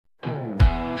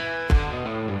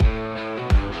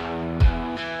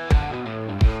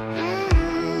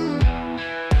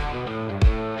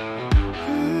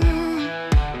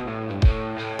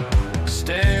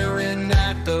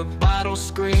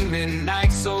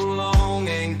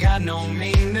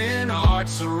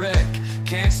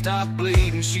stop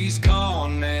bleeding, she's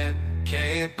gone, man,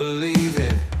 can't believe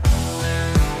it.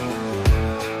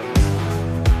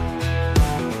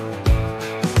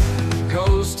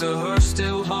 Ghost to her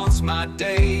still haunts my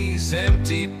days.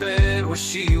 Empty bed where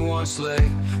she once lay.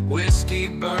 Whiskey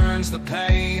burns the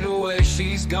pain away.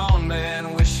 She's gone,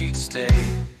 man, wish she'd stay.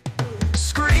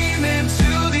 Screaming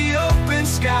to the open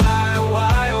sky,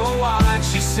 why, oh why'd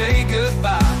she say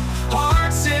goodbye?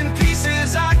 Hearts in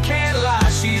pieces, I can't lie.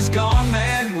 She's gone,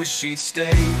 man, wish she'd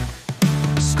stay.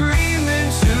 Screaming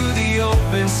to the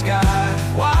open sky,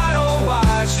 why, oh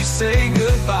why'd she say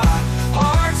goodbye?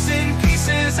 Hearts in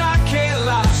pieces, I can't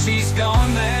lie. She's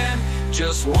gone, man,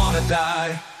 just wanna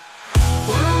die.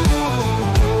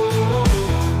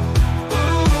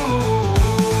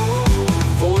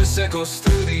 Voice echoes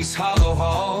through these hollow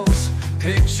halls.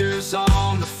 Pictures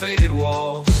on the faded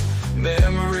walls.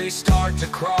 Memories start to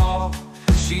crawl.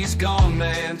 She's gone,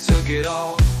 man, took it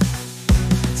all.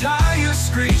 Tires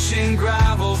screeching,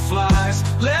 gravel flies.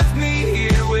 Left me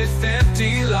here with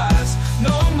empty lies.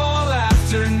 No more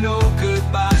laughter, no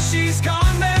goodbye. She's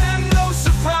gone, man, no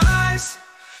surprise.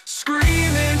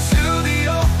 Screaming to the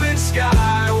open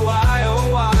sky, why,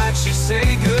 oh why'd she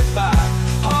say goodbye?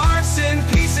 Hearts in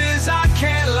pieces, I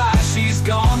can't lie. She's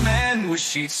gone, man, wish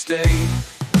she'd stayed.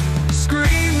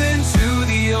 Screaming to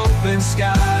the open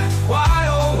sky, why,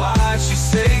 oh why'd she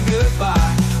say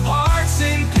goodbye? Hearts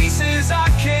in pieces, I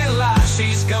can't lie.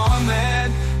 She's gone,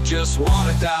 man, just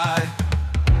wanna die.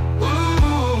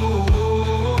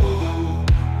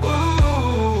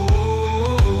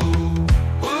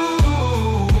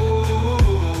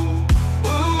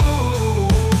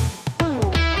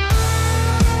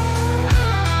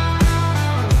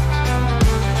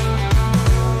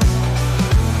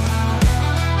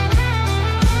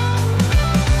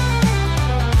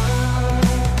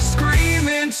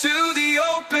 To the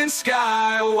open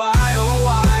sky, why, oh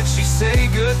why'd she say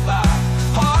goodbye?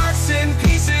 Hearts in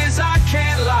pieces, I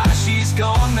can't lie. She's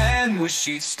gone, man, wish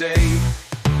she'd stayed.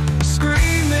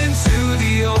 Screaming to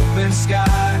the open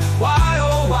sky, why,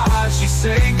 oh why'd she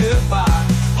say goodbye?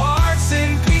 Hearts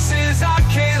in pieces, I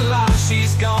can't lie.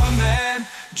 She's gone, man,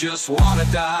 just wanna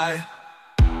die.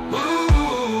 Ooh.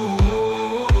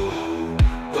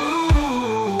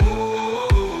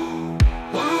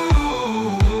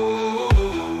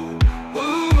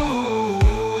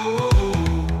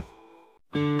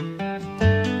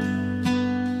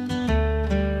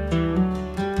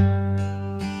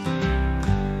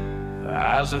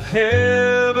 Eyes of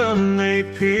heaven, they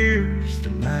pierce the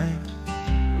night.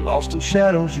 Lost in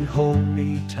shadows, you hold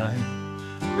me tight.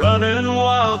 Running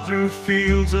wild through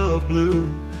fields of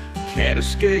blue. Can't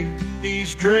escape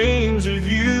these dreams of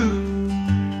you.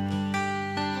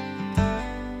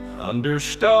 Under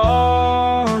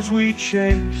stars we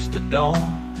chase the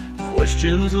dawn.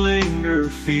 Questions linger,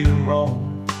 feel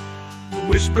wrong.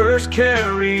 Whispers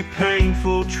carry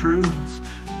painful truths.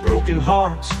 Broken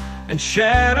hearts and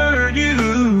shattered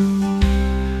you.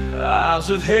 Eyes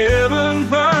of heaven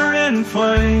burning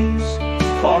flames,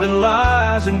 caught in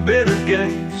lies and bitter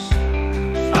games,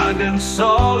 finding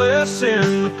solace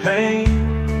in the pain.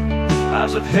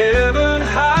 Eyes of heaven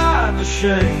hide the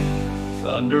shame.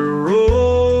 Thunder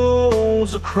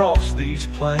rolls across these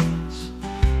plains.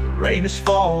 The rain is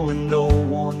falling, no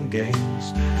one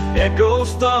gains.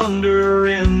 Echoes thunder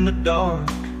in the dark.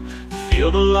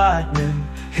 Feel the lightning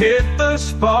hit the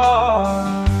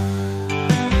spark.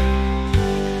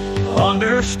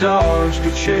 Under stars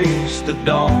we chase the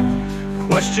dawn.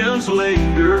 Questions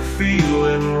linger,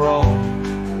 feeling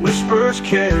wrong. Whispers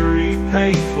carry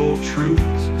painful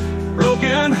truths.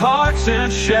 Broken hearts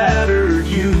and shattered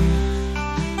youth.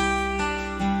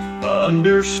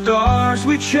 Under stars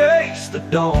we chase the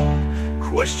dawn.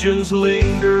 Questions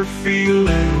linger,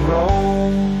 feeling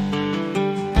wrong.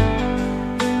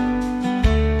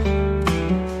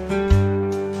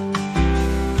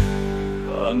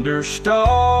 Under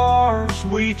stars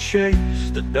we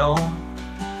chase the dawn.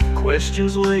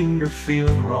 Questions linger,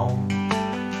 feeling wrong.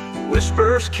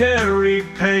 Whispers carry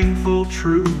painful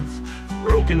truth.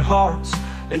 Broken hearts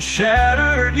and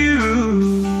shattered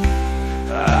youth.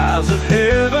 Eyes of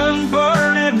heaven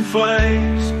burning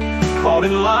flames, caught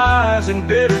in lies and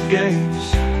bitter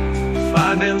games,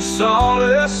 finding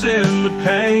solace in the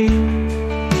pain.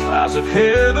 Eyes of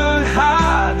heaven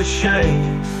hide the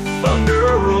shame.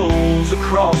 Thunder rolls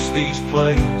across these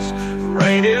plains.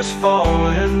 Rain is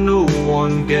falling, no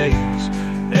one gains.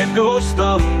 Echoes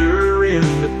thunder in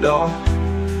the dark.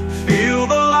 Feel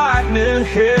the lightning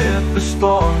hit the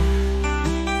spark.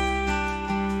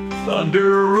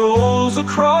 Thunder rolls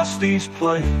across these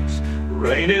plains.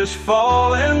 Rain is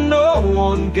falling, no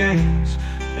one gains.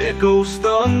 Echoes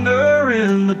thunder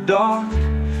in the dark.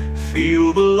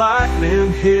 Feel the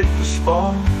lightning hit the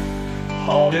spark.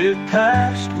 Haunted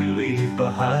past we leave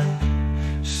behind.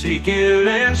 Seeking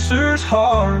answers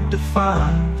hard to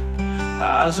find.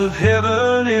 Eyes of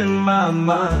heaven in my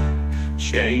mind.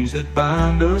 Chains that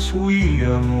bind us we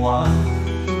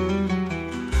unwind.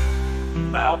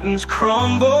 Mountains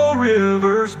crumble,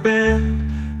 rivers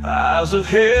bend. Eyes of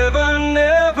heaven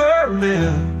never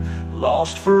mend.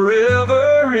 Lost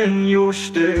forever in your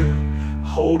stare.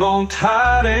 Hold on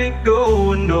tight, ain't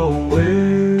going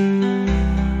nowhere.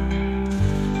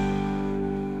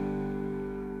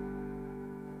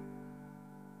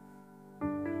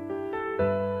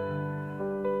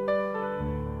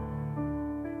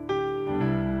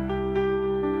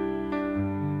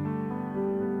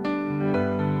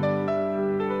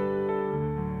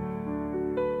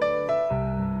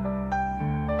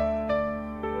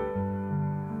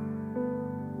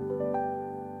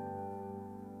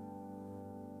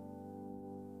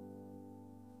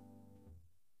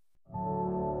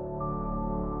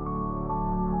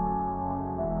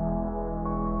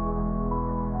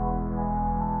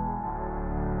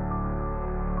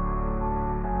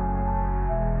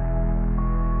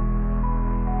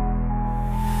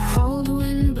 Cold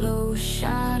wind blows,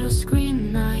 shadows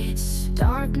scream nights.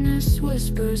 Darkness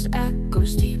whispers,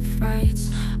 echoes, deep frights.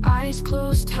 Eyes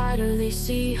closed tighter, they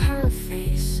see her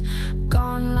face.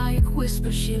 Gone like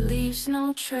whispers, she leaves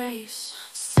no trace.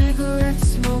 Cigarette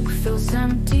smoke fills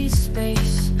empty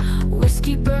space.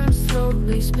 Whiskey burns throat,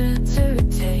 leaves bitter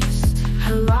taste.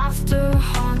 Her laughter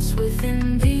haunts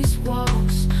within these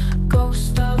walls.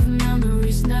 Ghost of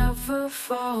memories never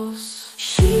falls.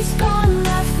 She's gone,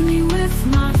 left me with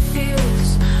my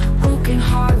fears. Broken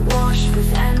heart washed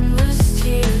with endless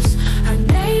tears. Her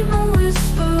name a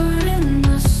whisper in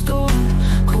the storm.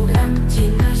 Cold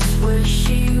emptiness where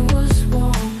she was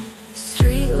warm.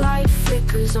 Streetlight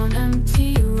flickers on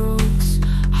empty roads.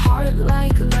 Heart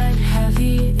like lead,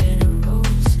 heavy it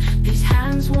erodes. These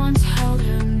hands once held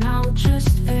her, now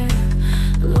just air.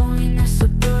 Loneliness a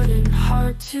burden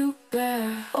hard to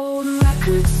bear. Old